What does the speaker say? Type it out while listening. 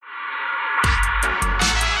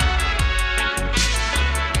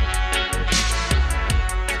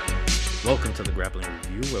Welcome to the Grappling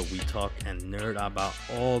Review, where we talk and nerd about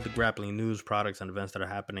all the grappling news, products, and events that are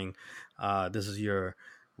happening. This is your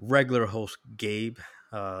regular host, Gabe,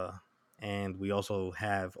 and we also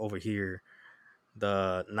have over here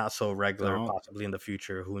the not so regular, Don't. possibly in the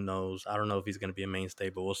future. Who knows? I don't know if he's going to be a mainstay,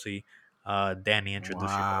 but we'll see. Danny, introduce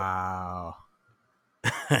Wow.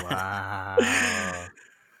 yourself. Wow.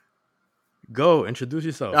 Go, introduce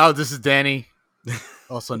yourself. Oh, this is Danny,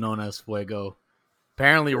 also known as Fuego.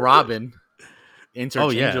 Apparently, Robin.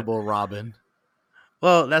 Interchangeable Robin.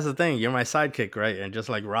 Well, that's the thing. You're my sidekick, right? And just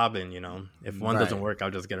like Robin, if one doesn't Right. work,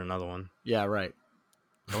 I'll just get another one. Yeah, right.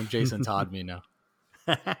 Don't Jason Todd me now.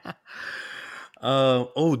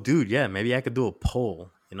 Dude, yeah, maybe I could do a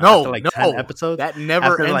poll. After like 10 No. episodes, That never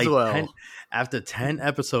after ends like 10, well. after 10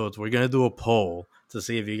 episodes, we're gonna do a poll to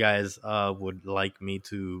see if you guys would like me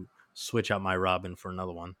to switch out my Robin for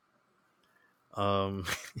another one.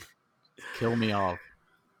 Kill me off.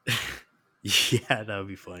 Yeah, that would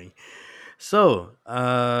be funny. So,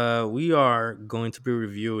 we are going to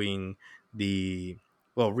be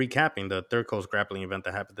recapping the Third Coast Grappling event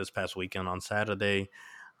that happened this past weekend on Saturday.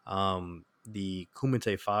 The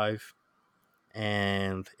Kumite 5,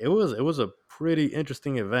 and it was a pretty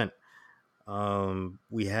interesting event.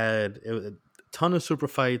 We had a ton of super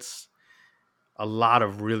fights, a lot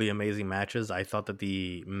of really amazing matches. I thought that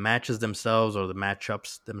the matches themselves or the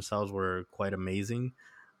matchups themselves were quite amazing.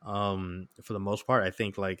 For the most part, I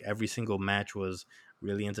think like every single match was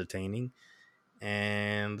really entertaining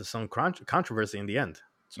and some controversy in the end.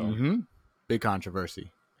 So, Big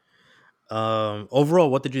controversy. overall,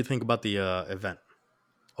 what did you think about the event?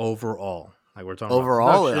 Overall, like we're talking about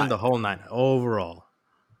Overall, production, the whole nine. Overall,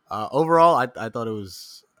 I thought it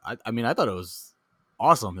was. I thought it was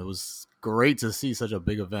awesome. It was great to see such a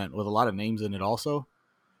big event with a lot of names in it. Also,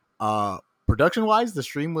 production wise, the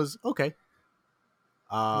stream was okay.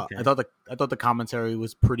 okay. I thought the commentary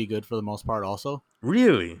was pretty good for the most part. Also,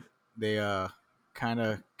 Really, they kind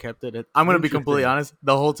of kept it. I'm gonna be completely honest.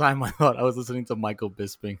 The whole time I thought I was listening to Michael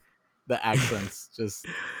Bisping. The accents just.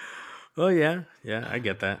 Oh yeah, I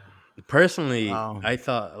get that. Personally, Um, I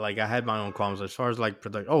thought like I had my own qualms as far as like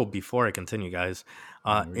production. Oh, before I continue, guys,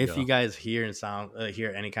 There we if go. you guys hear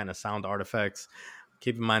any kind of sound artifacts,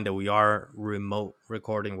 keep in mind that we are remote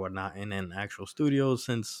recording. We're not in an actual studio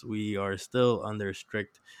since we are still under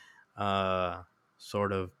strict,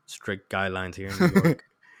 sort of strict guidelines here in New York.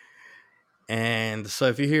 And so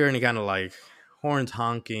if you hear any kind of like horns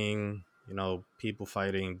honking, people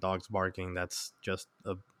fighting, dogs barking, that's just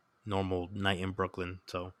a normal night in Brooklyn.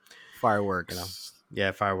 So, Fireworks.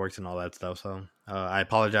 yeah, fireworks and all that stuff. So I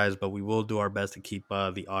apologize, but we will do our best to keep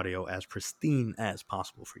the audio as pristine as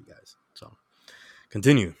possible for you guys. So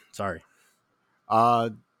continue. Sorry. Yeah.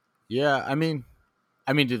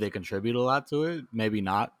 Do they contribute a lot to it? Maybe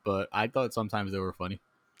not, but I thought sometimes they were funny.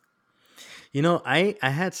 I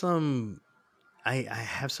had some I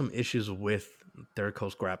have some issues with Third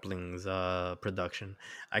Coast Grappling's production.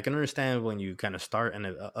 I can understand when you kind of start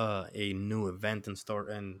a new event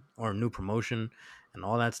and or a new promotion and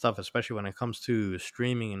all that stuff, especially when it comes to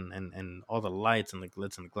streaming and all the lights and the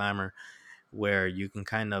glitz and the glamour, where you can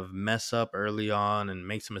kind of mess up early on and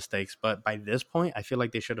make some mistakes. But by this point, I feel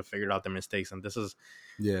like they should have figured out their mistakes. And this is,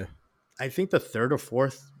 Yeah. I think, the third or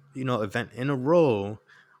fourth, event in a row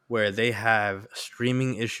where they have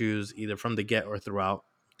streaming issues either from the get or throughout.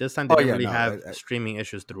 This time they didn't really have streaming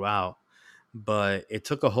issues throughout, but it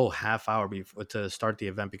took a whole half hour to start the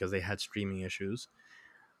event because they had streaming issues.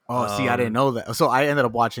 Oh, see, I didn't know that. So I ended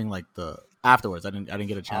up watching like the afterwards. I didn't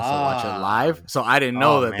get a chance to watch it live, so I didn't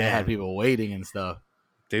know that they had people waiting and stuff.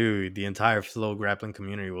 Dude, the entire Flow Grappling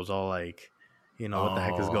community was all like, what the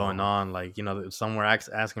heck is going on? Like, some were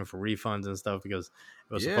asking for refunds and stuff because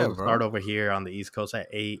it was supposed to start over here on the East Coast at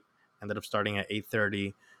 8, ended up starting at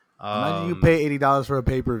 8:30. Imagine you pay $80 for a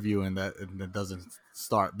pay-per-view and that doesn't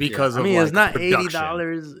start because of it's not production.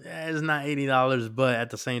 $80. It's not $80, but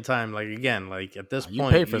at the same time, like again, like at this you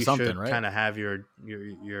point, pay for you something, should right? kind of have your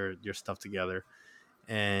stuff together.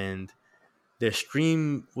 And their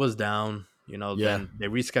stream was down. Then they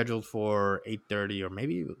rescheduled for 8:30 or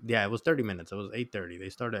maybe it was 30 minutes. It was 8:30. They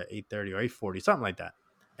started at 8:30 or 8:40, something like that.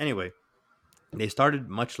 Anyway, they started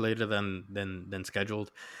much later than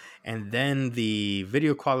scheduled, and then the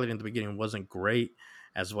video quality in the beginning wasn't great,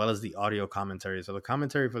 as well as the audio commentary. So the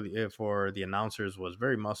commentary for the announcers was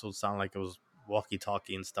very muffled, sound like it was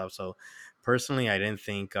walkie-talkie and stuff. So personally, I didn't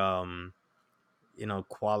think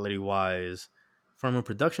quality wise, from a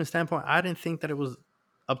production standpoint, I didn't think that it was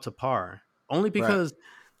up to par. Only because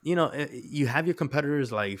you have your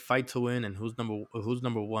competitors like fight to win and who's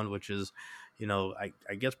number one, which is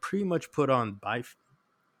I guess pretty much put on by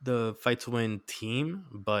the Fight to Win team,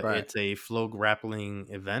 but Right. it's a flow grappling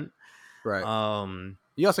event. Right. Um,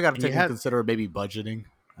 You also got to and you take into have consider maybe budgeting.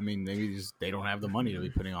 I mean, maybe just they don't have the money to be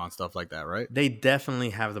putting on stuff like that, right? they definitely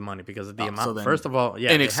have the money because of the So amount. First then, of all,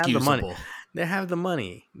 yeah, they have the money. inexcusable. They have the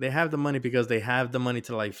money. They have the money because they have the money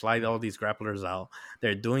to like fly all these grapplers out.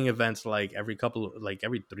 They're doing events like like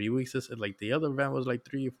every 3 weeks. Like the other event was like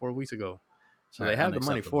 3 or 4 weeks ago, so Right. they have the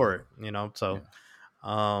money for Unacceptable. it. You know, Yeah. so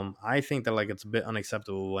I think that like it's a bit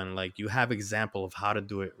unacceptable when like you have example of how to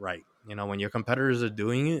do it right. You know, when your competitors are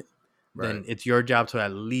doing it, Right. then it's your job to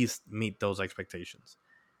at least meet those expectations.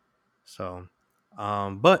 So,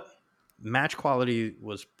 but match quality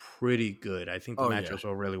was pretty good. I think the Oh yeah. matches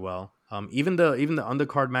were really well. Even the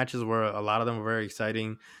undercard matches were a lot of them were very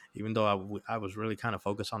exciting. Even though I was really kind of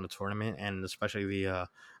focused on the tournament and especially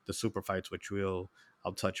the super fights, which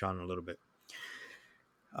I'll touch on a little bit.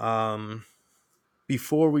 Um,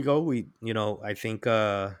 Before we go, I think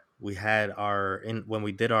we had our in when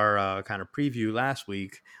we did our kind of preview last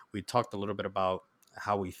week, we talked a little bit about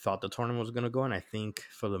how we thought the tournament was going to go, and I think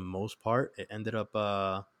for the most part it ended up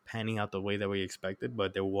panning out the way that we expected,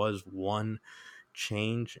 but there was one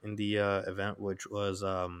change in the event, which was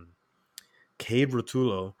Cade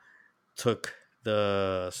Rotullo took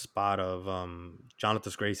the spot of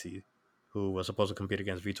Jonathan Gracie, who was supposed to compete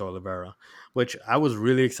against Vitor Oliveira, which I was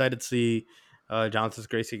really excited to see Jonathan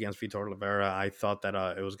Gracie against Vitor Oliveira. I thought that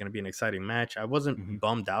it was going to be an exciting match. I wasn't Hmm.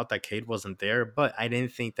 bummed out that Cade wasn't there, but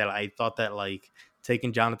I thought that like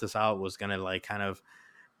taking Jonathan out was going to like kind of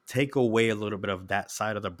take away a little bit of that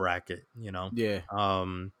side of the bracket, you know? Yeah.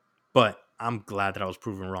 Um, but I'm glad that I was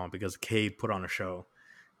proven wrong because Cade put on a show.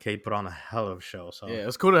 Cade put on a hell of a show. So Yeah.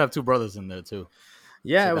 It's cool to have two brothers in there too. It's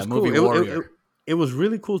yeah, like it that was cool. movie Warrior. It was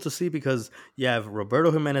really cool to see because you have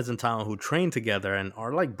Roberto Jimenez and Town who train together and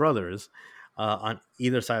are like brothers on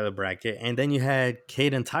either side of the bracket, and then you had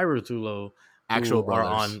Kate and Tyra Tulo Actual who are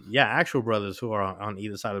brothers. on actual brothers who are on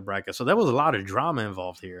either side of the bracket. So there was a lot of drama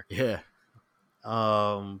involved here. Yeah.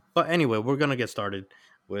 But anyway, we're gonna get started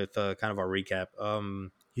with kind of our recap.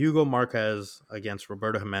 Hugo Marquez against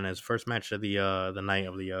Roberto Jimenez, first match of the night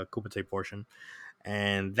of the Kumite portion,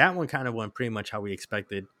 and that one kind of went pretty much how we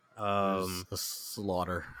expected. It was a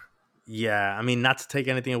slaughter. Yeah, I mean, not to take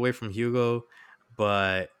anything away from Hugo,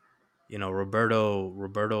 but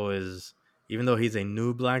Roberto is, even though he's a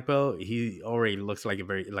new black belt, he already looks like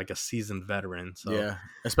a seasoned veteran. So Yeah.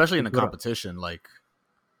 Especially in he the put up. competition, like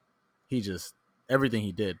he just everything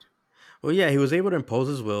he did. Well, yeah, he was able to impose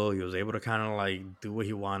his will. He was able to kind of like do what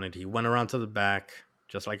he wanted. He went around to the back,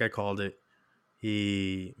 just like I called it.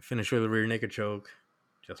 He finished with a rear naked choke,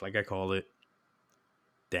 just like I called it.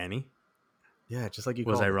 Danny, Yeah, just like you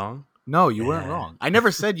was I called it. wrong? No, you weren't Yeah. wrong. I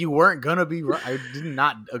never said you weren't gonna be right. I did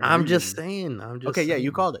not I'm agree with just you. saying. I'm Okay, just yeah, you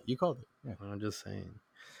saying. called it. You called it. Yeah. I'm just saying.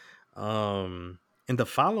 In the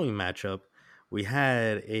following matchup, we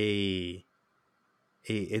had a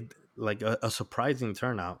surprising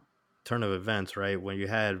turn of events, right? When you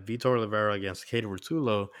had Vitor Oliveira against Cater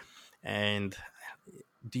Rotullo, and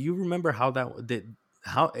do you remember how that did?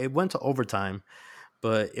 How it went to overtime,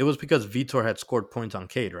 but it was because Vitor had scored points on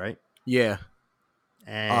Cade, right? Yeah.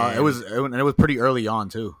 And It was pretty early on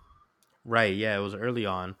too. right, yeah, it was early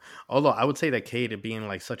on. Although I would say that Cade, being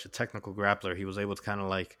like such a technical grappler, he was able to kind of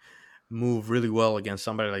like move really well against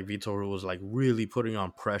somebody like Vitor, who was like really putting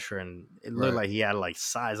on pressure, and it looked Right. like he had like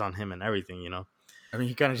size on him and everything, you know? I mean,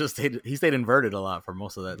 he kind of just stayed inverted a lot for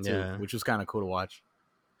most of that too, Yeah. which was kind of cool to watch.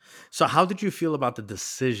 So, how did you feel about the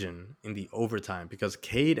decision in the overtime? Because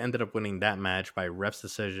Cade ended up winning that match by ref's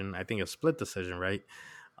decision. I think a split decision, right?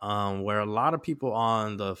 Where a lot of people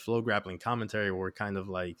on the Flow Grappling commentary were kind of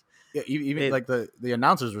like, Yeah, even it. like the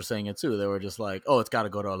announcers were saying it too. They were just like, "Oh, it's got to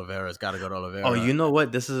go to Oliveira. It's got to go to Oh, Oliveira." you know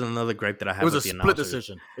what? This is another gripe that I It have was a with the split announcers.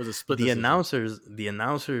 decision. It was a split decision.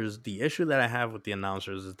 The issue that I have with the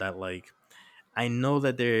announcers is that like I know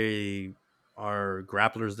that they are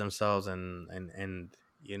grapplers themselves, and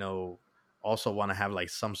also want to have like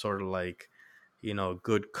some sort of like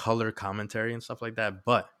good color commentary and stuff like that,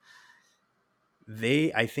 but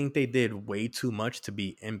I think they did way too much to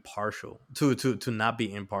be impartial, to not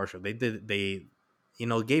be impartial. They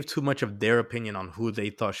gave too much of their opinion on who they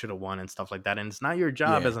thought should have won and stuff like that, and it's not your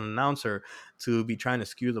job Yeah. as an announcer to be trying to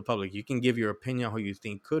skew the public. You can give your opinion on who you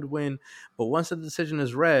think could win, but once the decision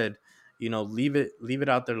is read, leave it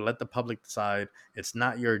out there, let the public decide. It's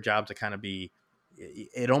not your job to kind of be.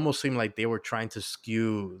 It almost seemed like they were trying to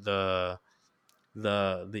skew the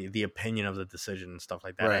opinion of the decision and stuff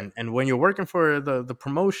like that. Right. And when you're working for the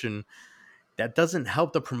promotion, that doesn't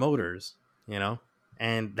help the promoters, you know.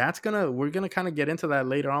 and we're gonna kind of get into that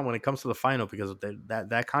later on when it comes to the final, because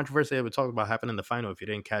that controversy that we talked about happened in the final. If you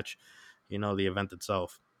didn't catch, the event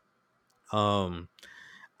itself. Um,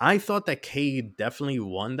 I thought that Cade definitely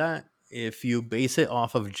won that if you base it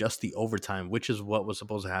off of just the overtime, which is what was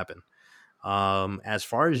supposed to happen. As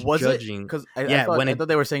far as Was it? judging, Because yeah, when I it thought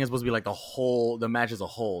they were saying it's supposed to be like the match as a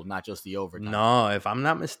whole, not just the overtime. no, if I'm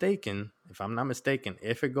not mistaken,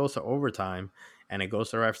 if it goes to overtime and it goes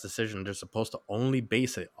to ref's decision, they're supposed to only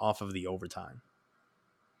base it off of the overtime.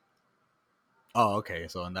 Oh, okay.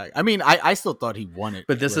 So in that, I still thought he won it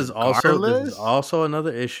But this is regardless. also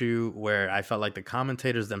another issue where I felt like the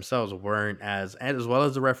commentators themselves weren't as well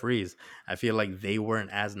as the referees. I feel like they weren't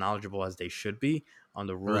as knowledgeable as they should be on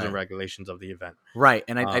the rules and Right. regulations of the event. Right,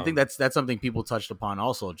 and I think Um, that's something people touched upon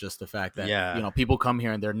also. Just the fact that yeah, people come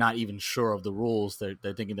here and they're not even sure of the rules. They're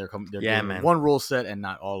thinking they're yeah, dealing with man. one rule set and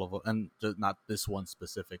not all of them, and just not this one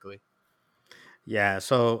specifically. Yeah,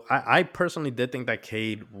 so I personally did think that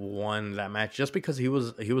Cade won that match just because he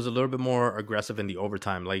was a little bit more aggressive in the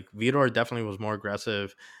overtime. Like Vitor definitely was more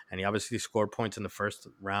aggressive, and he obviously scored points in the first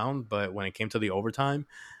round. But when it came to the overtime,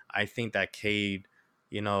 I think that Cade,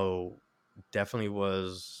 you know, definitely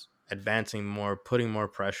was advancing more, putting more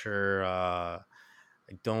pressure. I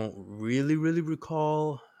don't really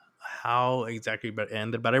recall how exactly but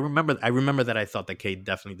ended, but I remember that I thought that Cade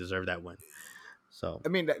definitely deserved that win. So I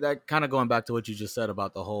mean, that kind of going back to what you just said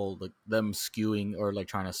about the whole like them skewing or like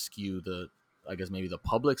trying to skew the, I guess maybe the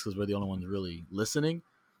publics because we're the only ones really listening.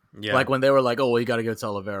 Like yeah. when they were like, "Oh, well, you got to go to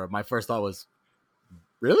Oliveira." My first thought was,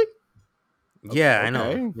 "Really? Yeah, I know.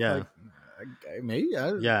 Okay, Yeah. like maybe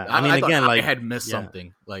Yeah. I mean, I thought again, I like, had missed yeah.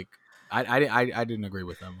 something. Like I didn't agree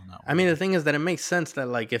with them on that I one mean, the either. thing is that it makes sense that,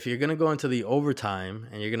 like, if you're going to go into the overtime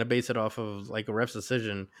and you're going to base it off of, like, a ref's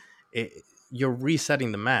decision, it, you're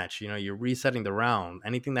resetting the match. You're resetting the round.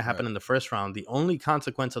 Anything that Right. happened in the first round, the only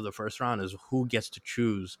consequence of the first round is who gets to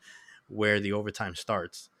choose where the overtime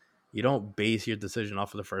starts. You don't base your decision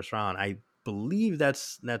off of the first round. I believe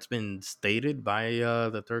that's been stated by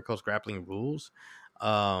the Third Coast Grappling rules.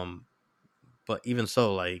 Um, but even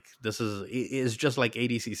so, like, it's just like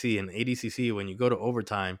ADCC. And ADCC, when you go to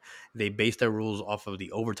overtime, they base their rules off of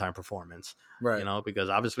the overtime performance, Right. because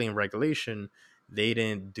obviously in regulation they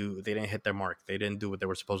didn't hit their mark, they didn't do what they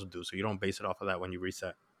were supposed to do, so you don't base it off of that when you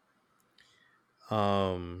reset.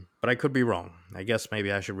 But I could be wrong. I guess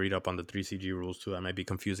maybe I should read up on the 3CG rules too. I might be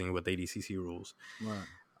confusing it with ADCC rules. Right.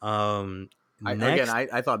 um I Next.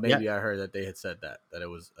 I thought Yeah, maybe I heard that they had said that it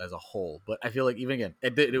was as a whole, but I feel like even again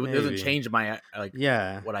it doesn't maybe. change my like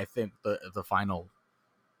Yeah, what I think the final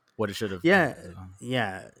what it should have been.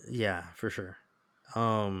 yeah, yeah, for sure.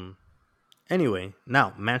 um Anyway,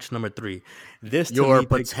 now match number 3. This to Your me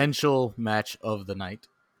picked. potential match of the night.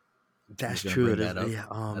 I was That's gonna true. It bring is. that up. Yeah.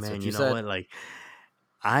 Oh That's man, what you you know said. what? Like,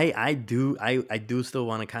 I do still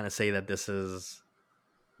want to kind of say that this is.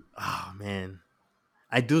 Oh man,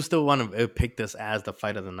 I do still want to pick this as the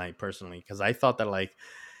fight of the night personally, because I thought that, like,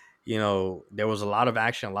 there was a lot of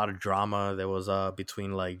action, a lot of drama. There was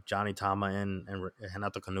between, like, Johnny Tama and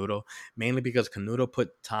Renato Canuto, mainly because Canuto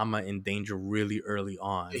put Tama in danger really early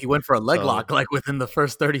on. He went for a leg So lock like within the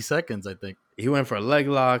first 30 seconds. I think. he went for a leg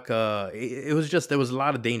lock. It was just, there was a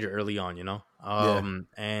lot of danger early on. Yeah.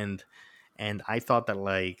 And I thought that,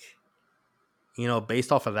 like,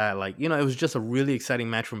 based off of that, like, it was just a really exciting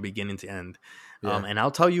match from beginning to end. Yeah. And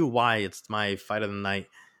I'll tell you why it's my fight of the night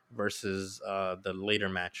versus the later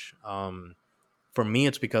match. For me,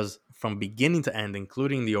 it's because from beginning to end,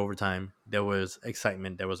 including the overtime, there was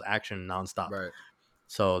excitement, there was action nonstop. Right.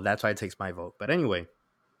 So that's why it takes my vote. But anyway,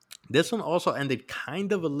 this one also ended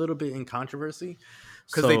kind of a little bit in controversy.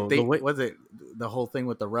 Because So the they way, was it the whole thing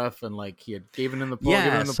with the ref and like he had given yeah, him the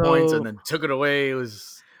points and so then took it away. It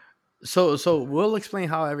was so we'll explain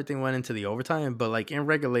how everything went into the overtime, but, like, in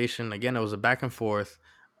regulation, again, it was a back and forth.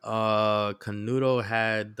 Canuto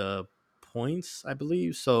had the points, I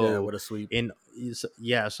believe. yeah, So what a sweep.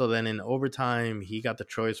 yeah, so then in overtime he got the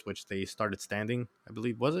choice, which they started standing, I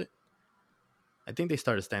believe. Was it? I think they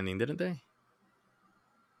started standing, didn't they?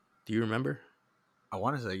 Do you remember? I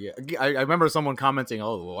want to say yeah. I remember someone commenting,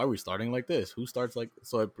 "Oh, well, why are we starting like this? Who starts like?"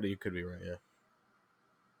 So it could be right. Yeah,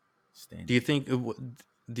 Do you standing. think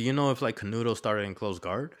do you know if, like, Canuto started in close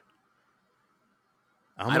guard?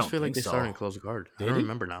 I I almost don't feel like think they started so. in close guard. I Did don't he?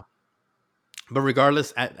 remember now. But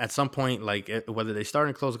regardless, at some point, like, whether they started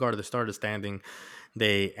in close guard or they started standing,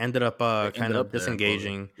 they ended up They kind ended of up there in close.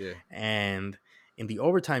 disengaging. Yeah, And in the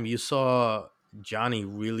overtime, you saw Johnny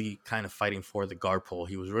really kind of fighting for the guard pull.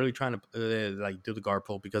 He was really trying to like, do the guard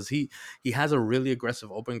pull, because he has a really aggressive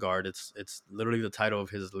open guard. It's literally the title of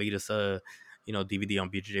his latest DVD on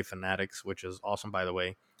BJJ Fanatics, which is awesome, by the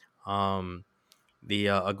way. Um, the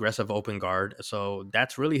aggressive open guard. So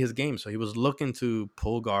that's really his game. So he was looking to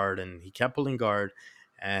pull guard, and he kept pulling guard.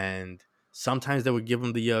 And sometimes they would give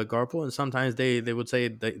him the guard pull, and sometimes they would say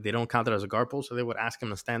they don't count it as a guard pull, so they would ask him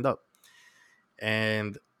to stand up.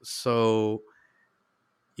 And so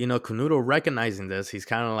Canuto recognizing this, he's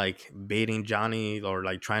kind of like baiting Johnny or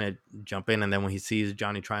like trying to jump in. And then when he sees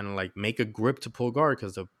Johnny trying to like make a grip to pull guard,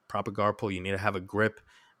 because the proper guard pull, you need to have a grip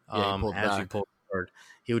Yeah, he pulled as you back. pull guard,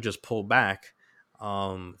 he would just pull back,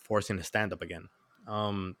 forcing to stand up again.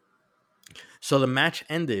 So the match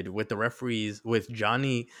ended with the referees, with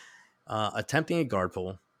Johnny attempting a guard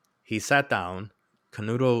pull. He sat down.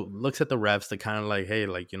 Canuto looks at the refs to kind of like, hey,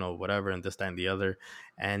 like, whatever, and this, that, and the other.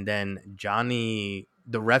 And then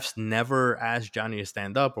the refs never asked Johnny to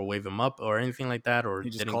stand up or wave him up or anything like that, or He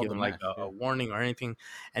just didn't called give the him like match. a Yeah. warning or anything.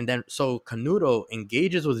 And then so Canuto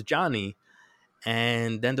engages with Johnny,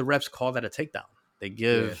 and then the refs call that a takedown. They Yeah.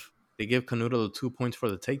 give they give Canuto the 2 points for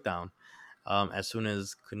the takedown, as soon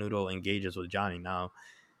as Canuto engages with Johnny. Now,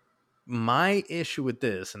 my issue with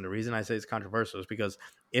this, and the reason I say it's controversial, is because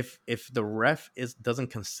if the ref doesn't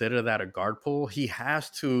consider that a guard pull, he has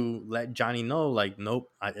to let Johnny know, like, nope,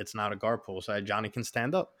 it's not a guard pull, so that Johnny can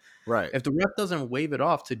stand up. Right. If the ref doesn't wave it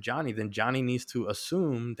off to Johnny, then Johnny needs to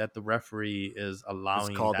assume that the referee is It's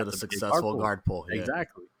allowing called that it a to be a guard successful pull. guard pull. Yeah.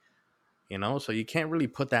 Exactly. So you can't really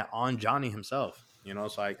put that on Johnny himself.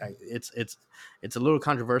 So it's a little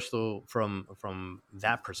controversial from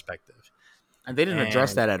that perspective. And they didn't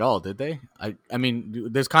address And that at all, did they? I mean,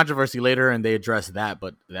 there's controversy later, and they addressed that,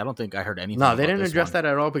 but I don't think I heard anything no, they about didn't this address one. that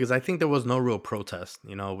at all, because I think there was no real protest.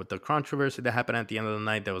 With the controversy that happened at the end of the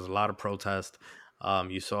night, there was a lot of protest.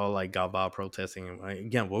 You saw like Galbao protesting.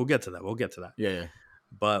 Again, we'll get to that. We'll get to that. Yeah. Yeah.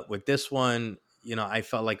 But with this one, I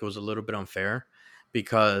felt like it was a little bit unfair,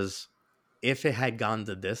 because if it had gone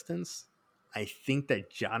the distance, I think that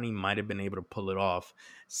Johnny might have been able to pull it off,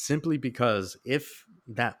 simply because if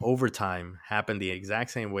that overtime happened the exact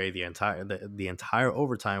same way, the entire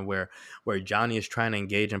overtime, where Johnny is trying to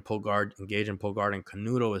engage and pull guard, and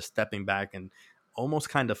Canuto is stepping back and almost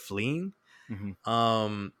kind of fleeing, Mm-hmm.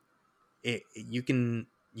 um, you can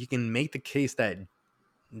make the case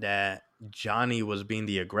that Johnny was being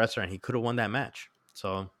the aggressor, and he could have won that match.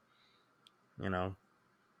 So, you know,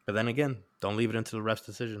 but then again, don't leave it into the refs'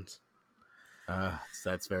 decisions.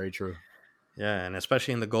 That's very true. Yeah, and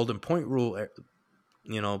especially in the golden point rule,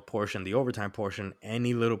 portion, the overtime portion,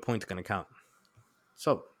 any little point's going to count.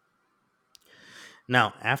 So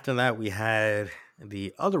now, after that, we had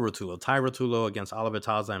the other Rotullo, Ty Rotullo against Oliver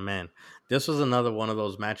Taza. And man, this was another one of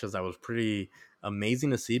those matches that was pretty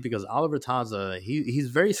amazing to see, because Oliver Taza, he's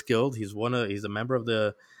very skilled. He's a member of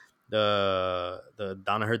the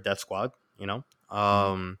Danaher Death Squad.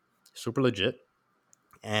 Mm-hmm. Super legit.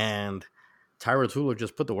 And Ty Rotullo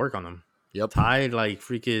just put the work on him. Yep. Ty, like,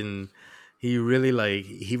 freaking, he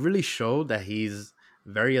really showed that he's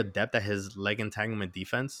very adept at his leg entanglement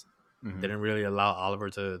defense. Mm-hmm. Didn't really allow Oliver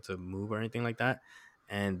to move or anything like that.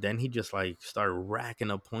 And then he just like started racking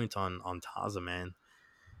up points on Taza, man.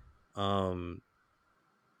 Um,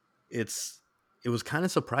 it was kind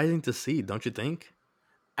of surprising to see, don't you think?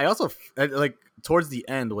 I also like towards the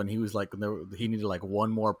end when he was like he needed like one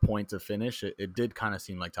more point to finish. It did kind of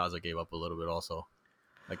seem like Taza gave up a little bit. Also,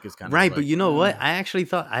 like it's kind of just Right, but like you know what? I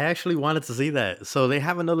actually wanted to see that. So they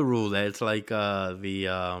have another rule that it's like uh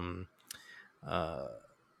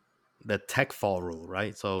the tech fall rule,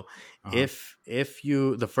 right? So uh-huh. if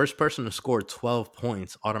the first person to score 12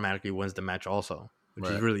 points automatically wins the match also, which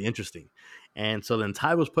is Right. really interesting. And so then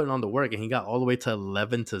Ty was putting on the work, and he got all the way to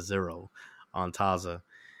 11-0 on Taza,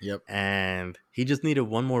 Yep. and he just needed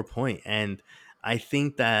one more point. And I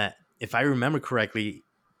think that, if I remember correctly,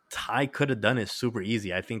 Ty could have done it super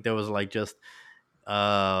easy. I think there was like just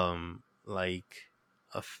like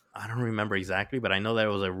I don't remember exactly, but I know that it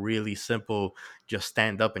was a really simple, just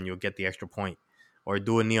stand up and you'll get the extra point, or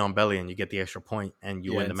do a knee on belly and you get the extra point and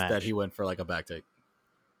you Yeah. win the Instead, he match. went for like a back take.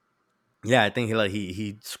 Yeah, I think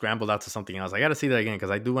he scrambled out to something else. I got to see that again,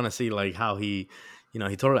 because I do want to see like how he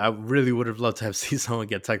totally. I really would have loved to have seen someone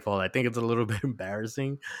get tech fall. I think it's a little bit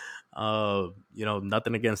embarrassing.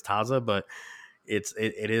 Nothing against Taza, but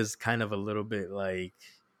it is kind of a little bit like,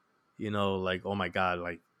 like, oh my god,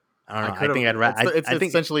 like, I don't I know. I could have. think I'd It's I think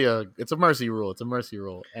essentially it's a mercy rule. It's a mercy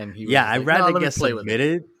rule, and he was yeah, just I'd like, no, rather let me get play with it.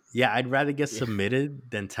 submitted. Yeah, I'd rather get Yeah.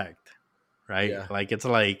 submitted than teched. Right? Yeah. Like, it's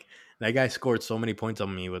like that guy scored so many points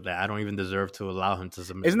on me with that. I don't even deserve to allow him to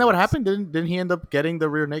submit Isn't me that what once. happened? Didn't he end up getting the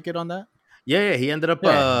rear naked on that? Yeah, Yeah, so, he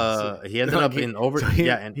ended like up in over so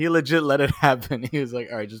yeah, and he legit let it happen. He was like,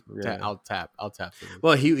 all right, just yeah. I'll tap for this.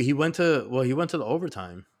 Well, he went to the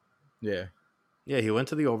overtime. Yeah. Yeah, he went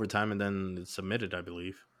to the overtime and then submitted, I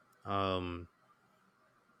believe. Um,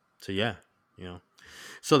 so yeah, you know.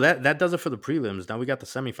 So that does it for the prelims. Now we got the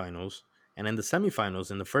semifinals, and in the semifinals,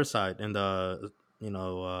 in the first side, in the you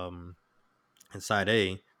know in side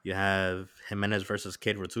A, you have Jimenez versus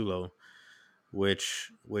Kate Rotulo,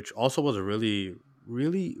 which also was a really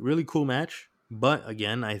cool match. But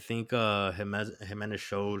again, I think Jimenez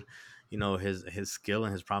showed, his skill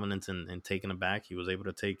and his prominence in taking it back. He was able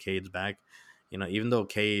to take Cade's back. Even though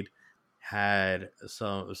Cade had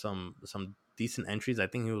some decent entries, I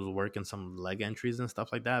think he was working some leg entries and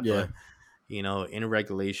stuff like that. Yeah. But in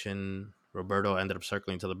regulation, Roberto ended up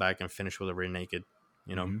circling to the back and finished with a rear naked.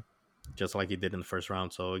 You know, Hmm. just like he did in the first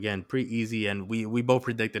round. So again, pretty easy, and we both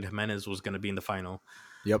predicted Jimenez was going to be in the final.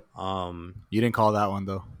 Yep. Um, You didn't call that one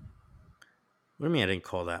though. what do you mean I didn't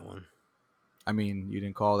call that one? I mean, you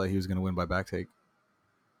didn't call that he was going to win by back take.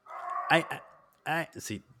 I, I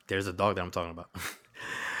see. There's a dog that I'm talking about.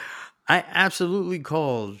 I absolutely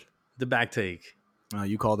called the back take.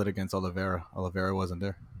 You called it against Oliveira. Oliveira wasn't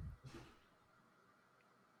there.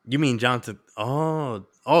 You mean Johnson? Oh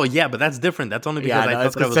yeah, but that's different. That's only because Yeah, I no,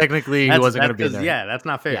 it's thought that I because was. technically he wasn't going That's to be because there. yeah, that's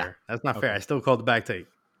not Yeah. fair. That's not fair. Okay. I still called the back take.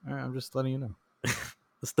 All right, I'm just letting you know.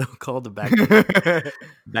 Still called the back take.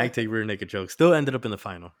 Back take rear naked choke. Still ended up in the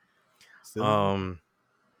final. Still. Um,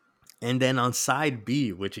 And then on side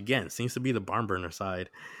B, which again seems to be the barn burner side,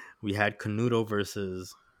 we had Canuto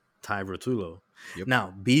versus Ty Rotulo. Yep.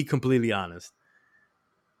 Now, be completely honest.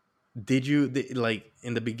 Did you like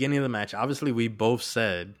in the beginning of the match? Obviously, we both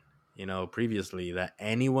said, previously that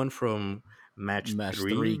anyone from match Match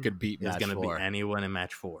 3 three could beat is match going to be 4. anyone in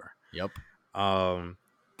match four. Yep. Um,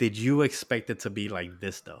 did you expect it to be like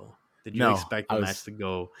this though? Did you No, expect the I match was to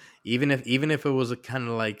go even if it was a kind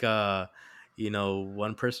of like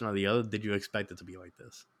one person or the other? Did you expect it to be like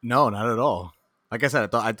this? no, not at all. Like I said,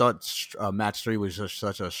 I thought match 3 was just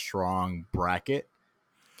such a strong bracket,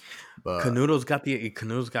 but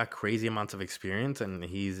Canuto's got crazy amounts of experience, and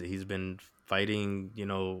he's been fighting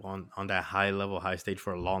on that high level, high stage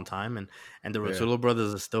for a long time, and the yeah, Rotulo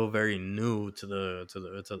brothers are still very new to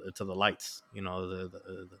the lights,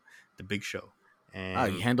 the big show. he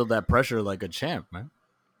And handled that pressure like a champ, man.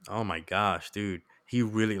 oh my gosh, dude, he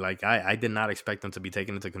really I did not expect him to be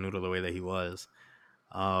taking it to Canuto the way that he was.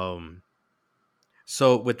 Um,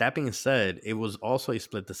 so with that being said, it was also a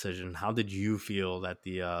split decision. How did you feel that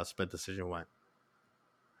the split decision went?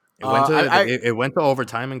 I It went to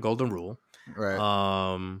overtime and golden rule. right,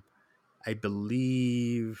 Um, I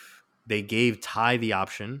believe they gave Ty the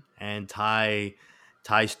option, and Ty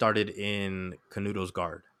started in Canuto's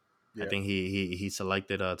guard. I yeah. think he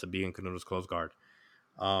selected to be in Canuto's close guard.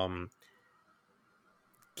 Um,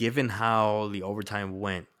 given how the overtime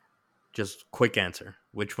went, just quick answer.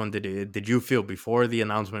 Which one did you feel before the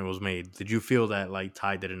announcement was made? Did you feel that like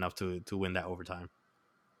Ty did enough to win that overtime?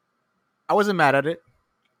 I wasn't mad at it.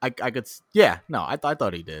 I could, yeah, no, I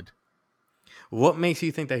thought he did. What makes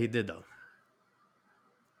you think that he did though?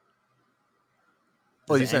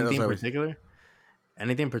 Well, Is you there said, anything in sorry. particular?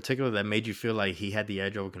 Anything in particular that made you feel like he had the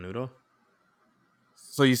edge over Canuto?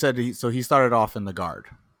 So you said he started off in the guard.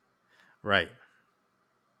 Right.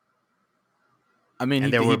 I mean, And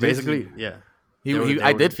he there he were did. basically, yeah. I They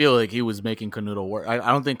were did feel like he was making Canuto work. I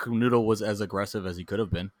don't think Canuto was as aggressive as he could have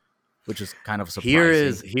been, which is kind of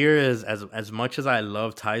surprising. here is as much as I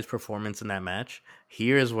love Ty's performance in that match,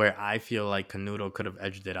 here is where I feel like Canuto could have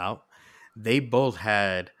edged it out. They both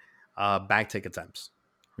had back take attempts,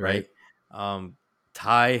 Right. right? Um,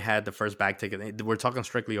 Ty had the first back take. We're talking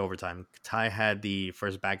strictly overtime. Ty had the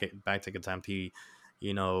first back take attempt. The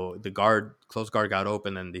close guard got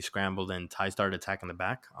open and they scrambled, and Ty started attacking the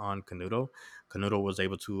back on Canuto. Canuto was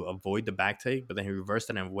able to avoid the back take, but then he reversed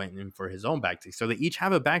it and went in for his own back take. So they each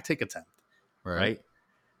have a back take attempt, Right. right?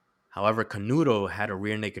 However, Canuto had a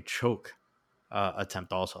rear naked choke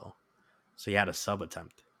attempt also. So he had a sub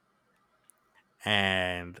attempt.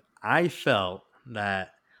 And I felt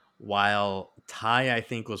that while Ty, I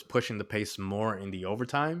think, was pushing the pace more in the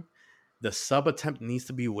overtime, the sub attempt needs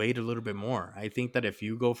to be weighed a little bit more. I think that if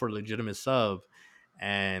you go for a legitimate sub,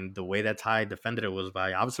 and the way that Ty defended it was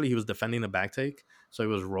by obviously he was defending the back take, so he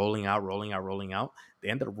was rolling out, rolling out, rolling out. They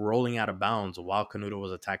ended up rolling out of bounds while Canuto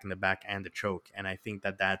was attacking the back and the choke, and I think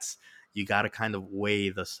that that's you got to kind of weigh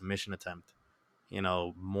the submission attempt,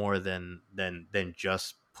 more than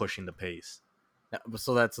just pushing the pace. Yeah,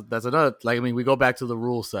 so that's another, like, I mean, we go back to the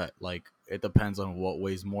rule set. Like, it depends on what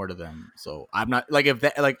weighs more to them. So I'm not like, if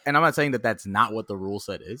that, like, and I'm not saying that that's not what the rule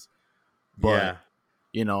set is, But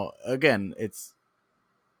Yeah, again, it's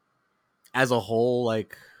as a whole,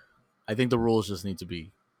 like I think the rules just need to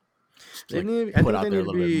be they like need. I put think out they there a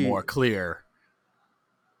need to little bit more be. clear.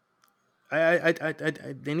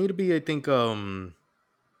 They need to be. I think a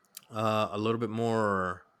little bit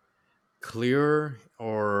more clearer,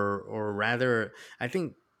 or rather, I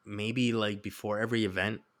think maybe like before every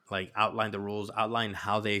event, like outline the rules, outline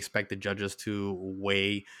how they expect the judges to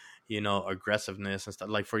weigh, aggressiveness and stuff.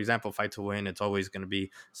 Like, for example, fight to win, it's always going to be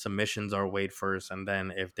submissions are weighed first, and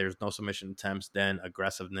then if there's no submission attempts, then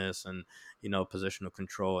aggressiveness and positional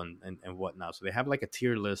control and whatnot. So they have like a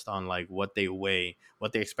tier list on like what they weigh,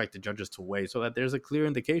 what they expect the judges to weigh, so that there's a clear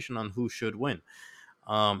indication on who should win.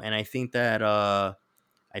 And I think that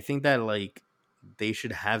like they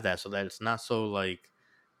should have that, so that it's not so like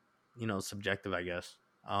subjective, I guess.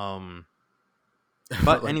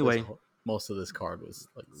 But Like anyway, most of this card was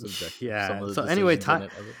like subjective. Some yeah. of the So anyway, decisions in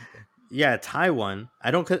it, I was like, okay. yeah, Ty won.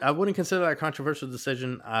 I wouldn't consider that a controversial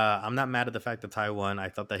decision. I'm not mad at the fact that Ty won. I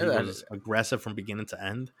thought that he was aggressive from beginning to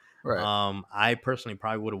end. Right, I personally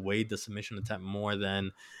probably would have weighed the submission attempt more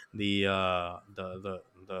than the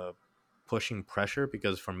pushing pressure,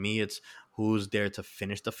 because for me it's who's there to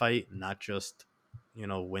finish the fight, not just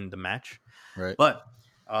win the match. right. But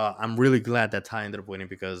I'm really glad that Ty ended up winning,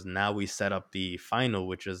 because now we set up the final,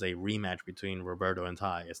 which is a rematch between Roberto and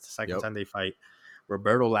Ty. It's the second Yep. time they fight.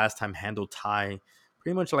 Roberto last time handled Ty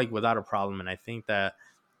pretty much like without a problem, and I think that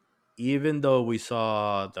even though we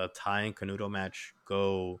saw the Ty and Canuto match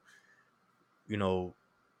go, you know,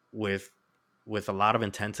 with a lot of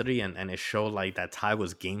intensity, and it showed like that Ty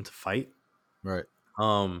was game to fight. Right.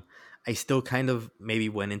 Um, I still kind of maybe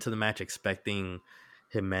went into the match expecting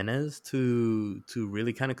Jimenez to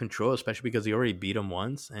really kind of control, especially because he already beat him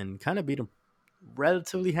once and kind of beat him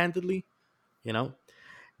relatively handedly. You know,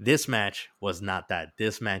 this match was not that.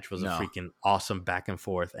 This match was a No. freaking awesome back and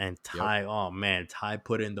forth, and Yep. Ty, oh man, Ty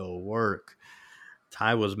put in the work.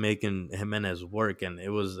 Ty was making Jimenez work, and it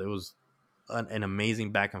was an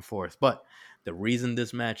amazing back and forth. But the reason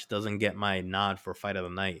this match doesn't get my nod for fight of the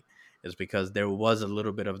night is because there was a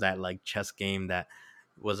little bit of that like chess game that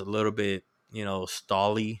was a little bit,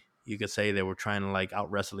 stally. You could say they were trying to like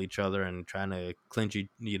out wrestle each other and trying to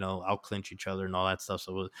out clinch each other and all that stuff.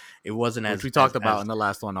 So it wasn't Which as we as talked about as in the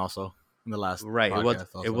last one, also in the last right. podcast,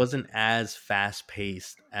 It also. wasn't as fast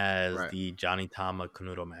paced as Right. the Johnny Tama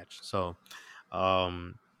Canuto match.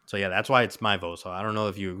 Um, so yeah, that's why it's my vote. So I don't know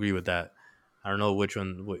if you agree with that. I don't know which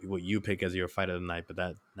one what you pick as your fight of the night,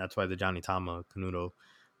 but that's why the Johnny Tama Canuto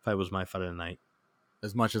fight was my fight of the night.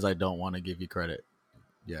 As much as I don't want to give you credit,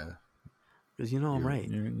 yeah, Because I'm right.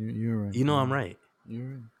 you're right. I'm right. You're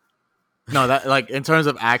right. No, that like in terms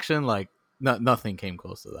of action, like nothing came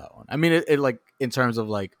close to that one. I mean, it like in terms of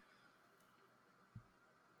like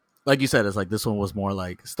you said, it's like this one was more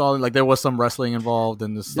like stalling. Like there was some wrestling involved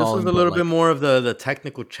in the This was stalling, a but little bit like more of the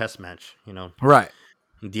technical chess match. right,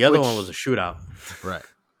 The other one was a which shootout. right,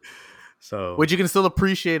 So which you can still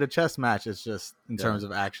appreciate a chess match. It's just in yeah. terms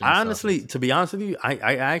of action I stuff. honestly, It's to be honest with you,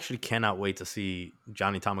 I actually cannot wait to see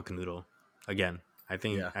Johnny Tama Canuto again.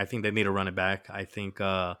 yeah, I think they need to run it back. I think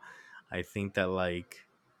that like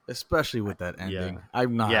especially with that yeah. ending.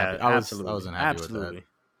 I'm not happy. Yeah, I absolutely. wasn't happy with that. Absolutely.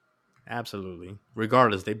 Absolutely.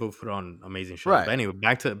 Regardless, they both put on amazing shows. But Right. anyway,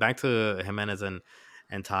 back to Jimenez and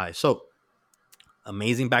Ty. So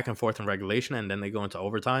amazing back and forth in regulation, and then they go into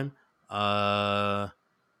overtime. Uh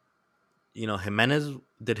Jimenez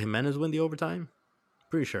win the overtime?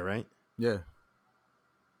 Pretty sure, right? Yeah.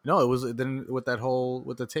 No, it was then with that whole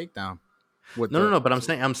with the takedown with No, no, the. no. But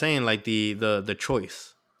I'm saying like the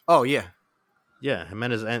choice. Oh yeah. Yeah,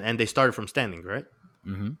 Jimenez, and they started from standing, right?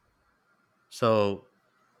 Mm-hmm. So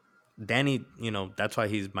Danny, that's why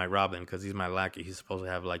he's my Robin, because he's my lackey. He's supposed to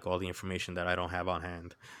have like all the information that I don't have on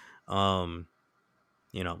hand. Um,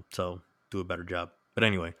 so do a better job. But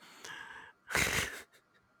anyway,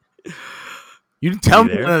 You didn't are tell you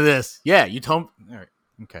me there? none of this. Yeah, you told me. All right.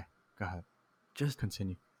 Okay. Go ahead. Just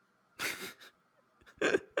Continue.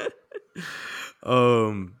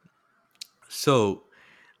 um. So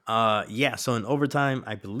yeah, so in overtime,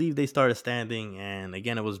 I believe they started standing, and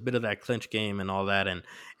again, it was a bit of that clinch game and all that,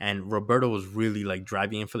 and Roberto was really like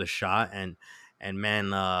driving in for the shot, and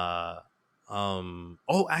man, oh,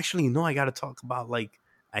 actually, no, I got to talk about like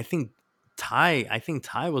I think I think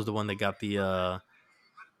Ty was the one that got the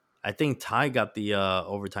I think Ty got the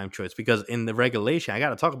overtime choice, because in the regulation, I got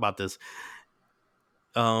to talk about this.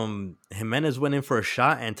 Jimenez went in for a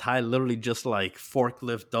shot, and Ty literally just like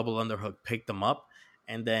forklift double underhook picked him up,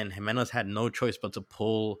 and then Jimenez had no choice but to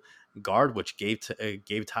pull guard, which gave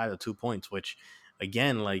Ty the 2 points. Which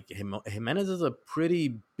again, like Jimenez is a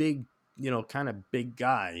pretty big kind of big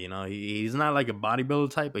guy. He's not like a bodybuilder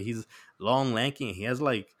type, but he's long, lanky, and he has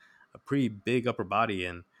like a pretty big upper body.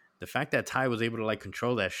 And the fact that Ty was able to like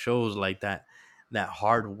control that shows like that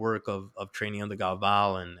hard work of training under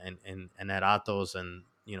Galval and at Atos, and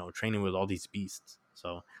training with all these beasts.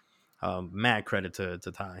 So mad credit to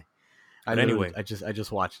Ty. I But literally, anyway, I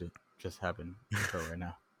just watched it. Just happened to occur right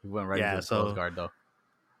now. He went right into yeah. the close So guard though.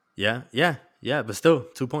 yeah. But still,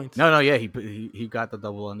 2 points. No, yeah, he got the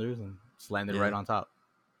double unders and just landed right Yeah. on top.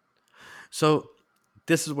 So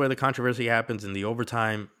this is where the controversy happens in the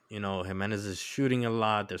overtime. Jimenez is shooting a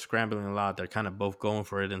lot. They're scrambling a lot. They're kind of both going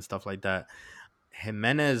for it and stuff like that.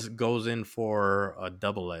 Jimenez goes in for a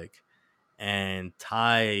double leg, and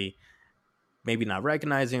Ty, maybe not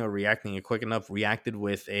recognizing or reacting quick enough, reacted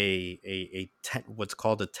with what's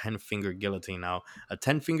called a 10-finger guillotine. Now, a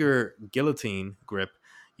 10-finger guillotine grip,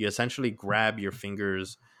 you essentially grab your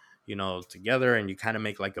fingers, together, and you kind of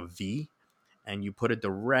make like a V, and you put it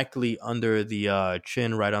directly under the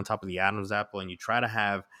chin, right on top of the Adam's apple, and you try to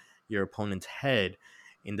have your opponent's head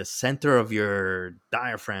in the center of your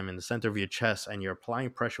diaphragm, in the center of your chest, and you're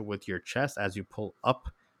applying pressure with your chest as you pull up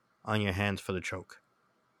on your hands for the choke.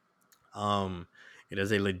 It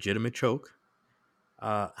is a legitimate choke.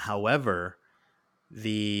 However,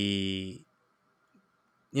 the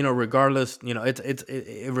regardless,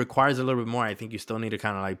 it requires a little bit more. I think you still need to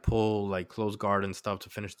kind of like pull like close guard and stuff to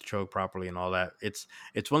finish the choke properly and all that. It's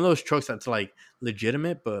one of those chokes that's like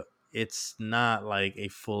legitimate, but it's not like a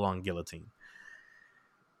full on guillotine.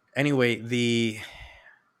 Anyway,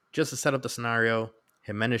 just to set up the scenario,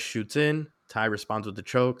 Jimenez shoots in, Ty responds with the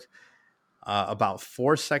choke. About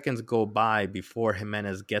 4 seconds go by before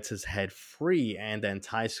Jimenez gets his head free, and then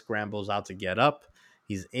Ty scrambles out to get up.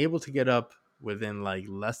 He's able to get up within like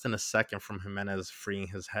less than a second from Jimenez freeing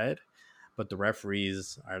his head, but the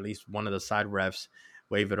referees, or at least one of the side refs,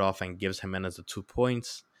 wave it off and gives Jimenez the 2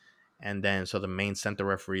 points. And then so the main center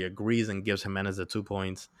referee agrees and gives Jimenez the 2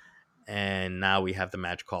 points, and now we have the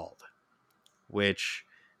match called, which,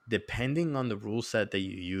 depending on the rule set that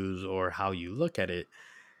you use or how you look at it,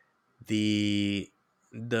 the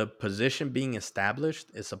position being established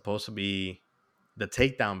is supposed to be the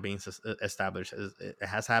takedown being established. It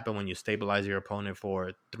has happened when you stabilize your opponent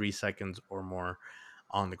for 3 seconds or more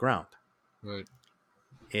on the ground. Right.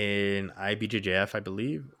 In IBJJF, I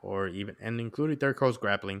believe, or even and including third coast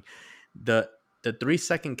grappling, the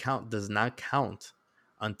 3-second count does not count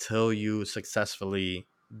until you successfully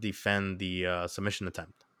defend the submission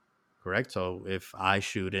attempt. Correct? So if I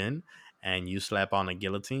shoot in and you slap on a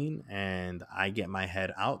guillotine and I get my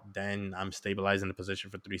head out, then I'm stabilizing the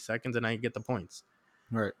position for 3 seconds and I get the points.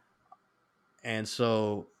 Right. And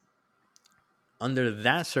so under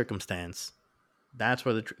that circumstance, that's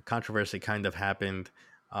where the controversy kind of happened.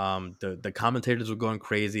 The commentators were going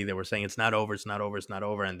crazy. They were saying it's not over, it's not over, it's not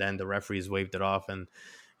over. And then the referees waved it off. And,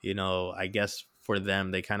 I guess for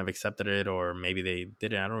them, they kind of accepted it, or maybe they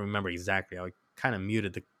didn't. I don't remember exactly. I kind of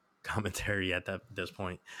muted the commentary at this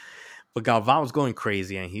point. But Galvan was going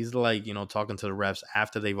crazy, and he's like, talking to the refs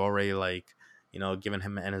after they've already like, given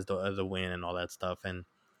him and his the win and all that stuff. And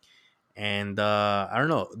I don't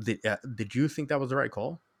know. Did you think that was the right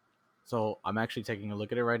call? So I'm actually taking a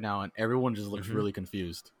look at it right now, and everyone just looks Mm-hmm. really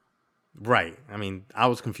confused. Right. I mean, I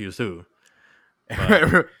was confused too.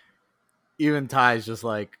 But Even Ty's just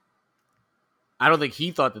like, I don't think he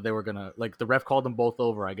thought that they were gonna like. The ref called them both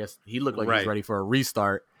over. I guess he looked like he was right. ready for a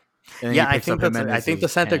restart. And then Yeah, he picks up I think the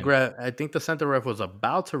Jimenez's center hand. I think the center ref was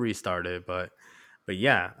about to restart it, but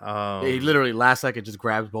yeah. He literally last second just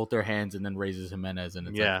grabs both their hands and then raises Jimenez, and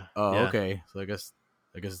it's like, Yeah. oh, Yeah. okay. So I guess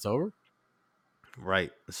it's over.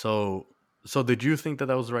 Right. So did you think that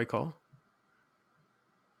was the right call?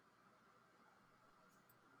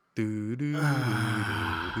 I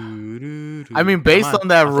mean, based on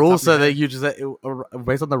that Off the rule top of your set that head. you just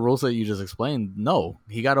based on the rule set you just explained, no,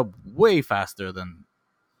 he got up way faster than.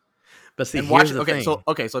 But see, And here's watch. the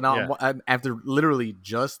thing. So now Yeah. I'm after literally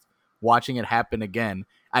just watching it happen again.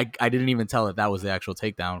 I didn't even tell if that was the actual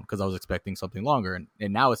takedown because I was expecting something longer, and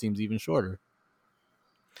now it seems even shorter.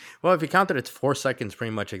 Well, if you count it, it's 4 seconds,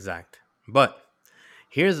 pretty much exact. But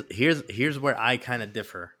here's where I kind of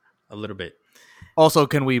differ a little bit. Also,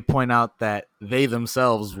 can we point out that they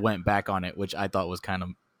themselves went back on it, which I thought was kind of.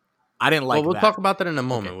 I didn't like. Well, we'll that. talk about that in a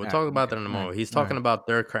moment. Okay, We'll all talk right, about okay, that in a all right, moment. He's all talking right.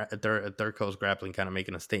 about third coast grappling, kind of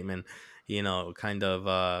making a statement, kind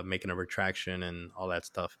of making a retraction and all that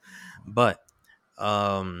stuff. But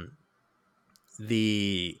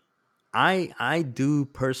the I do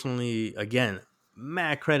personally, again,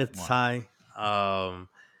 mad credit to Ty,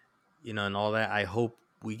 and all that. I hope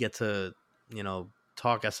we get to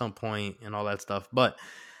talk at some point and all that stuff. But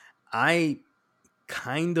I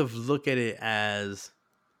kind of look at it as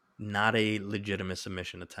not a legitimate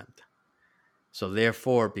submission attempt. So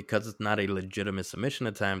therefore, because it's not a legitimate submission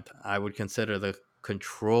attempt, I would consider the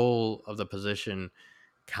control of the position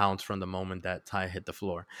counts from the moment that Ty hit the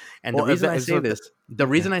floor. And the Well, if reason that I if so, say if that, this, the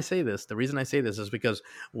okay. reason I say this, the reason I say this is because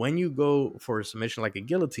when you go for a submission like a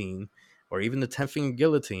guillotine or even the 10 finger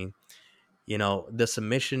guillotine, the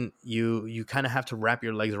submission, you kind of have to wrap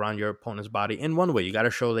your legs around your opponent's body in one way. You got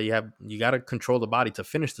to show that you got to control the body to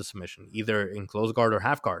finish the submission, either in close guard or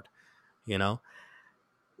half guard. You know,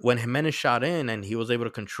 when Jimenez shot in and he was able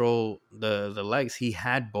to control the legs, he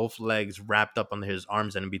had both legs wrapped up under his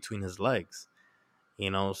arms and in between his legs.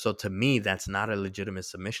 So to me, that's not a legitimate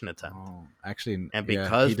submission attempt. Oh, actually, And yeah,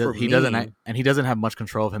 because he does. for He doesn't, me, and he doesn't have much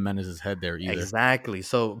control of Jimenez's head there either. exactly.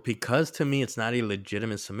 So because to me, it's not a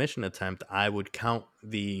legitimate submission attempt, I would count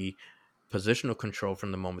the positional control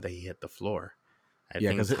from the moment that he hit the floor. I Yeah,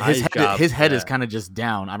 think because Ty's job, his head is kind of just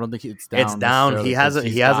down. I don't think it's it's down down. necessarily He has because a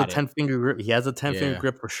he he's has a got it. 10 finger grip. He has a 10 finger Yeah.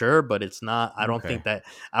 grip for sure, but it's not. Okay.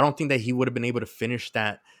 I don't think that he would have been able to finish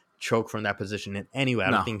that choke from that position in any way.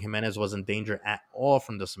 I don't No, think Jimenez was in danger at all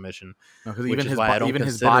from the submission, no, because which is why I don't even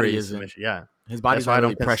his consider body a isn't. submission. Yeah, His that's body's why not I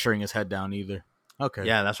really don't. pressuring his head down either. Okay.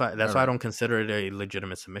 Yeah, All that's why I right. don't consider it a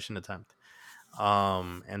legitimate submission attempt.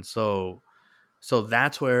 And so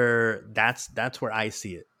that's where I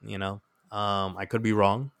see it. I could be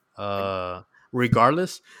wrong.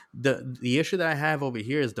 Regardless, the issue that I have over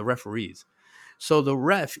here is the referees. So the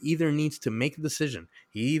ref either needs to make a decision.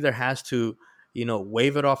 He either has to,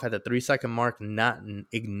 wave it off at the 3 second mark, not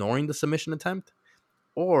ignoring the submission attempt,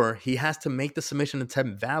 or he has to make the submission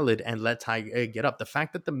attempt valid and let Ty get up. The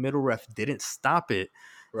fact that the middle ref didn't stop it,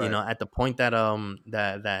 Right. at the point that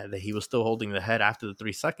that he was still holding the head after the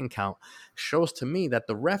 3 second count, shows to me that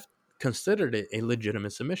the ref considered it a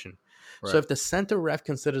legitimate submission. So Right. if the center ref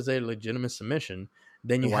considers it a legitimate submission,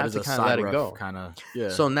 then Then you why have does to a kind of side let it ref go. kind of? Yeah.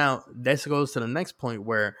 So now this goes to the next point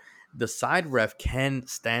where the side ref can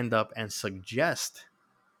stand up and suggest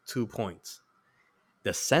 2 points.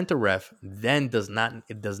 The center ref then does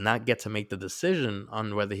not get to make the decision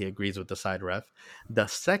on whether he agrees with the side ref. The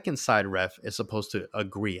second side ref is supposed to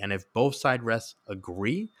agree, and if both side refs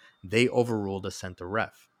agree, they overrule the center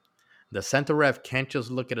ref. The center ref can't just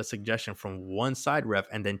look at a suggestion from one side ref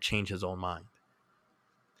and then change his own mind.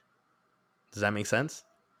 Does that make sense?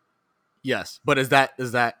 Yes, but is that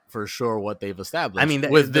for sure what they've I mean,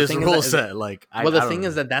 established with the this thing is rule that set? Like, well, the I thing don't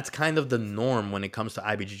is know. that that's kind of the norm when it comes to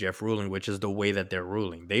IBJJF ruling, which is the way that they're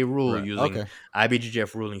ruling. They rule Right. using Okay.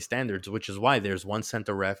 IBJJF ruling standards, which is why there's one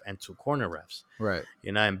center ref and two corner refs. Right.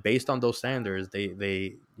 And based on those standards,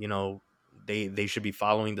 they should be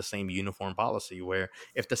following the same uniform policy. Where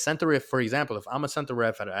if the center ref, for example, if I'm a center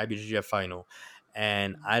ref at an IBJJF final,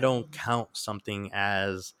 and I don't count something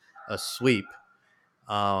as a sweep,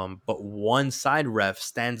 but one side ref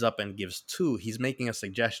stands up and gives two, he's making a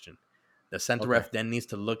suggestion. The center Okay. ref then needs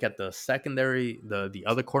to look at the secondary, the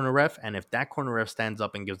other corner ref, and if that corner ref stands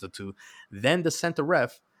up and gives the two, then the center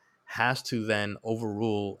ref has to then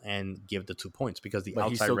overrule and give the 2 points because the But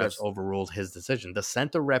he outside still refs gets overruled his decision. The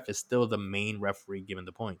center ref is still the main referee giving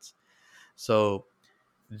the points. So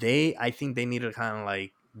I think they need to kind of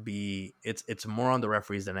like it's more on the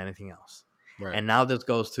referees than anything else. right. And now this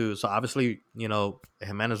goes to, so obviously,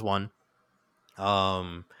 Jimenez won.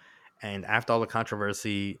 Um, and after all the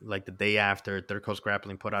controversy, like the day after, Third Coast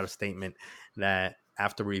Grappling put out a statement that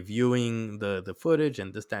after reviewing the footage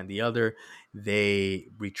and this, that, and the other, they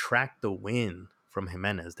retract the win from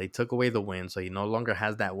Jimenez. They took away the win, so he no longer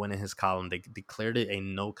has that win in his column. They declared it a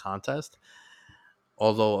no contest.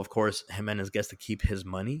 Although, of course, Jimenez gets to keep his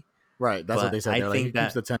money. Right. That's what But they said. They're like he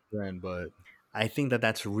keeps the 10 grand, but I think that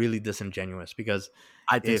that's really disingenuous because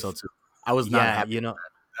I think so if, too. I was not yeah, happy with that.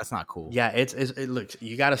 That's not cool. yeah, look,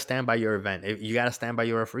 you got to stand by your event. You got to stand by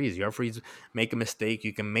your referees. Your referees make a mistake,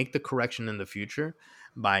 you can make the correction in the future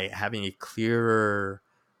by having a clearer,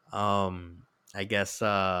 I guess,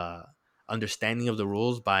 understanding of the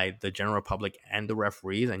rules by the general public and the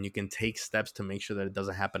referees, and you can take steps to make sure that it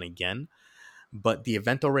doesn't happen again. But the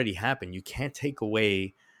event already happened. You can't take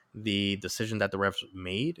away the decision that the refs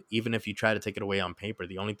made, even if you try to take it away on paper.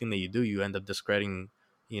 The only thing that you do, you end up discrediting,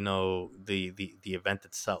 the event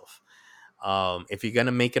itself. If you're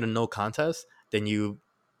gonna make it a no contest, then you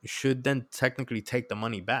should then technically take the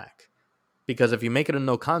money back. Because if you make it a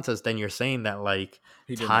no contest, then you're saying that like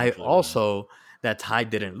He didn't Ty actually win. also that Ty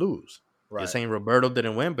didn't lose. You're Right. saying Roberto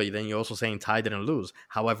didn't win, but then you're also saying Ty didn't lose.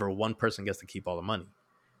 However, one person gets to keep all the money,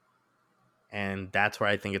 and that's where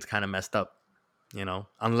I think it's kind of messed up.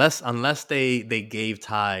 Unless they gave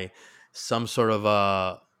Ty some sort of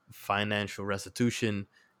a financial restitution,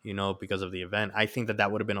 because of the event. I think that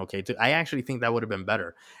that would have been okay too. I actually think that would have been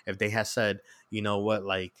better if they had said, you know what,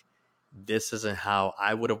 like this isn't how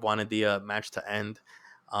I would have wanted the match to end.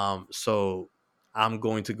 So I'm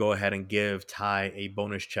going to go ahead and give Ty a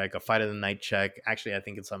bonus check, a fight of the night check. Actually, I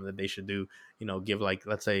think it's something that they should do. Give like,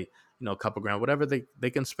 let's say, a couple grand, whatever they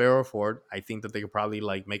can spare or afford. I think that they could probably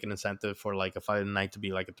like make an incentive for like a fight of the night to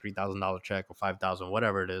be like a $3,000 check or 5,000,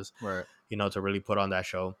 whatever it is, Right. to really put on that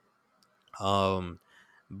show. Um,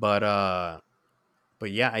 but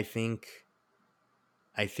yeah, I think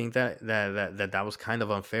that was kind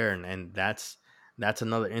of unfair, and that's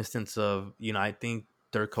another instance of I think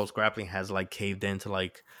Third Coast Grappling has like caved into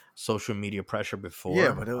like social media pressure Yeah,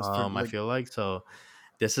 before. but it was for I like feel like so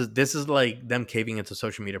this is like them caving into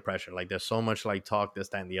social media pressure. Like there's so much like talk, this,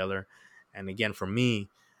 that, and the other. And again, for me,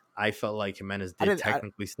 I felt like Jimenez I did didn't I,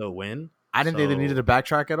 technically still win. I didn't think they needed to So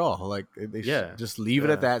backtrack at all. Like they yeah, just leave it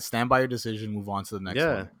at yeah, that. Stand by your decision. Move on to the next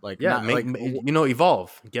yeah, one. Like yeah. not Make like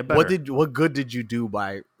evolve, get better. what good did you do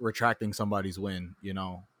by retracting somebody's win?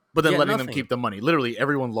 But then Yeah, letting them nothing. keep the money. Literally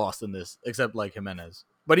everyone lost in this except like Jimenez.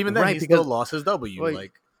 But even then, Right, he still because lost his W. like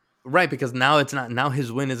Like right, because now it's not now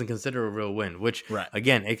his win isn't considered a real win, which right.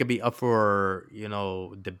 again it could be up for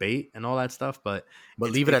debate and all that stuff, but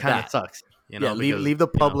But leave it it at kind of that. sucks, Yeah, because leave the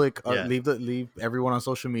public, yeah, leave everyone on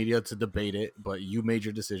social media to debate it. But you made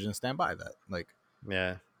your decision. Stand by that. Like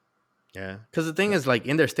yeah, yeah. Because the thing is, like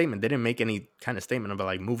in their statement, they didn't make any kind of statement about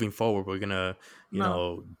like moving forward, we're gonna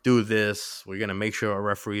no, do this, we're gonna make sure our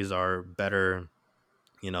referees are better,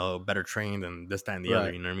 better trained and this, that, and the other.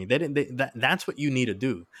 right, You know what I mean? They didn't. That's what you need to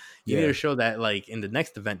do. You need yeah, to show that, like, in the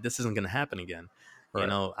next event, this isn't going to happen again. right.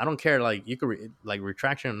 I don't care. Like, you could like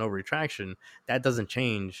retraction or no retraction. That doesn't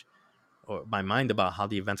change my mind about how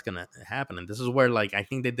the event's going to happen. And this is where, like, I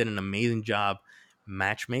think they did an amazing job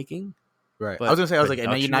matchmaking, Right. I was but gonna say, I was like, and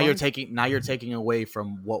production wise, now you're taking away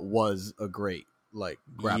from what was a great like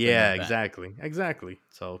grappling yeah, event. exactly.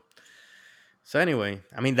 So anyway,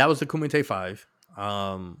 I mean, that was the Kumite 5.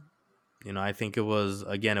 I think it was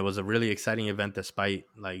a really exciting event despite,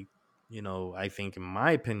 like, I think in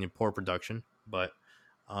my opinion poor production, but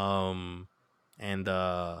um and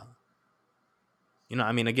I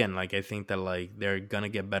mean, again, like, I think that like they're going to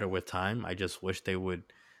get better with time. I just wish they would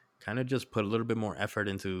kind of just put a little bit more effort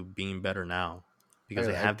into being better now, because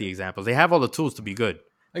they I, have the examples. They have all the tools to be good.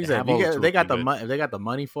 like I They said, have all the tools they to be got the good. money, they got the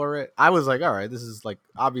money for it. I was like, all right, this is like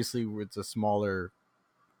obviously it's a smaller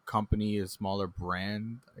company, a smaller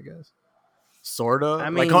brand, I guess. Sorta I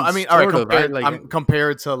like mean, I mean, all right, sort of, right? Like,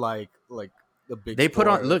 compared to like the big they put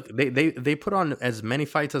on four. look they put on as many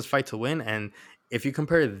fights as Fight to Win, and if you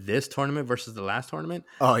compare this tournament versus the last tournament,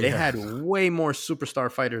 Oh they yeah, had way more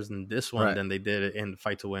superstar fighters in this one right. than they did in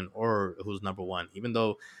Fight to Win or Who's Number One. Even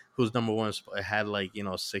though Who's Number One had like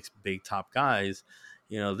six big top guys,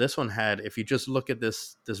 this one had, if you just look at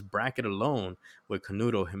this bracket alone, with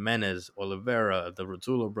Canuto, Jimenez, Oliveira, the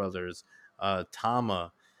Rotula brothers,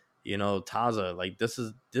 Tama, Taza, like this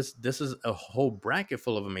is a whole bracket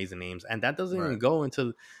full of amazing names, and that doesn't even Right. go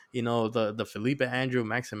into the Felipe Andrew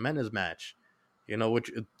Max Jimenez match,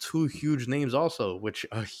 which two huge names also, which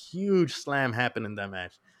a huge slam happened in that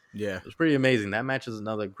match. Yeah. It was pretty amazing. That match is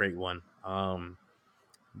another great one.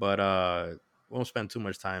 But won't spend too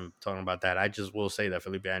much time talking about that. I just will say that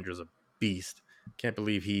Felipe Andrew is a beast. Can't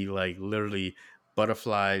believe he like literally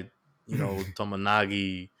butterfly,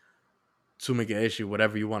 Tomonagi, Tsumagaeshi,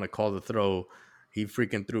 whatever you want to call the throw. He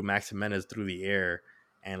freaking threw Max Jimenez through the air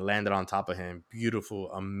and landed on top of him.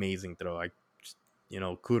 Beautiful, amazing throw. I just,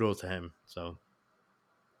 kudos to him. So,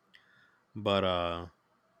 but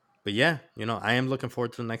yeah, I am looking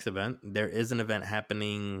forward to the next event. There is an event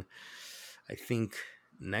happening, I think,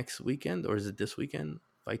 next weekend, or is it this weekend?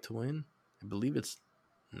 Fight to Win. I believe it's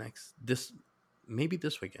maybe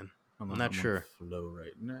this weekend. I'm I'm not on sure. flow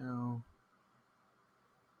right now.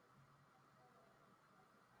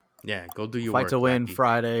 Yeah, go do your Fight to work, Win Lackey.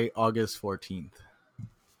 Friday, August 14th.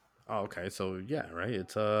 Oh, okay. So yeah, right.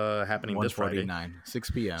 It's happening this Friday. 1:49,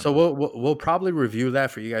 6 p.m. So we'll probably review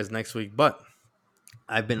that for you guys next week. But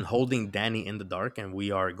I've been holding Danny in the dark, and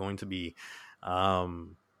we are going to be,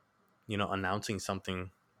 announcing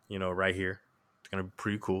something, right here. It's gonna be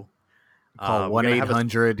pretty cool. Call We're one gonna eight have a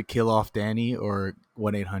hundred kill off Danny or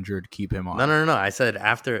 1-800 keep him no, on. no, no, no. I said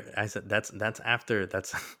after. I said that's after.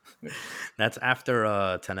 That's that's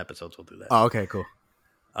after 10 episodes. We'll do that. Oh, okay, cool.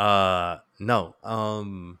 No.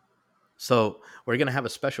 So we're gonna have a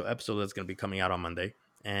special episode that's gonna be coming out on Monday,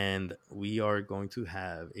 and we are going to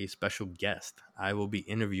have a special guest. I will be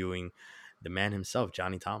interviewing the man himself,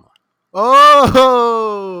 Johnny Tama.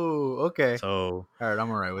 Oh, okay. So, All right, I'm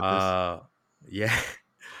all right with this. yeah,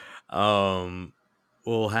 um,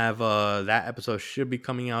 we'll have that episode should be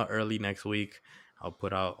coming out early next week. I'll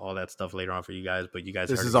put out all that stuff later on for you guys, but you guys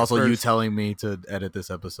This heard is it here also you first. telling me to edit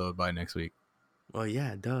this episode by next week. Well,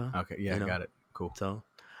 yeah, duh. Okay, yeah, You know, got it. Cool. so,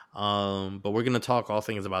 but we're gonna talk all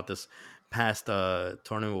things about this past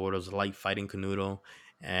tournament, what it was like fighting Canuto,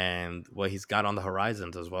 and what he's got on the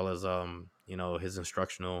horizons, as well as his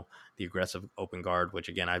instructional, the aggressive open guard, which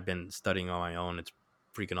again I've been studying on my own. It's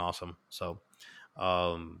freaking awesome. So,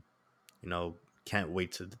 um, can't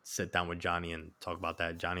wait to sit down with Johnny and talk about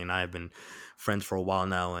that. Johnny and I have been friends for a while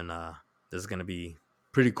now, and this is gonna be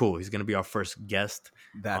pretty cool. He's gonna be our first guest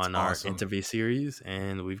That's on our awesome. interview series,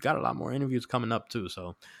 and we've got a lot more interviews coming up too.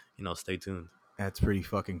 So, stay tuned. That's pretty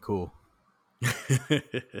fucking cool.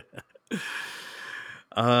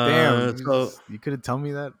 uh, Damn, so you could have told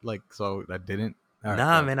me that, like, so I didn't. All right,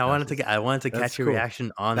 nah, go. man, I wanted to That's catch your cool.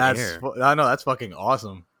 reaction on That's air. I know that's fucking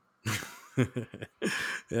awesome.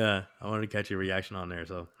 Yeah, I wanted to catch your reaction on there,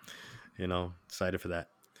 so excited for that.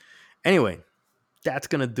 Anyway, that's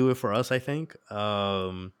gonna do it for us, I think.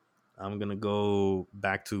 I'm gonna go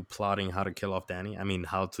back to plotting how to kill off Danny. I mean,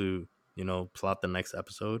 how to plot the next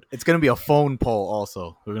episode. It's gonna be a phone poll.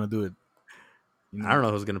 Also, we're gonna do it. I don't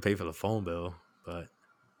know who's gonna pay for the phone bill, but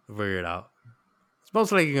we'll figure it out. It's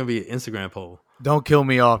most likely gonna be an Instagram poll. Don't kill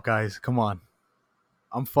me off, guys. Come on,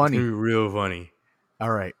 I'm It's gonna funny. be real funny. All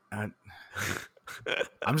right, I'm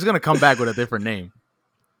just gonna come back with a different name.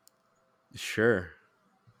 Sure.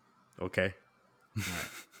 Okay. I'm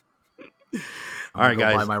All right, go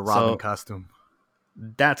guys. buy my Robin So costume.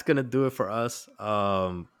 that's gonna do it for us.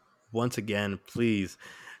 Once again, please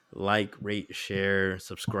like, rate, share,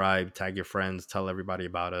 subscribe, tag your friends, tell everybody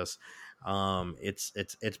about us.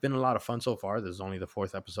 It's been a lot of fun so far. This is only the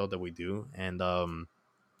 4th episode that we do, and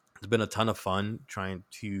it's been a ton of fun trying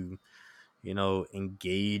to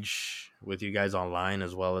engage with you guys online,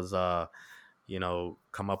 as well as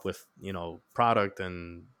come up with product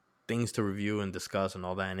and things to review and discuss and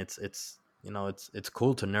all that. And it's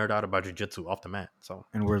cool to nerd out about jiu-jitsu off the mat. So,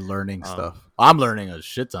 And we're learning um stuff. I'm learning a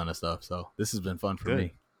shit ton of stuff. So this has been fun for good.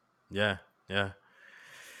 me. Yeah, yeah.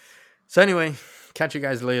 So anyway, catch you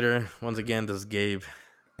guys later. Once again, this is Gabe.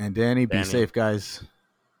 And Danny, be Danny. safe, guys.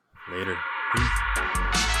 Later. Peace.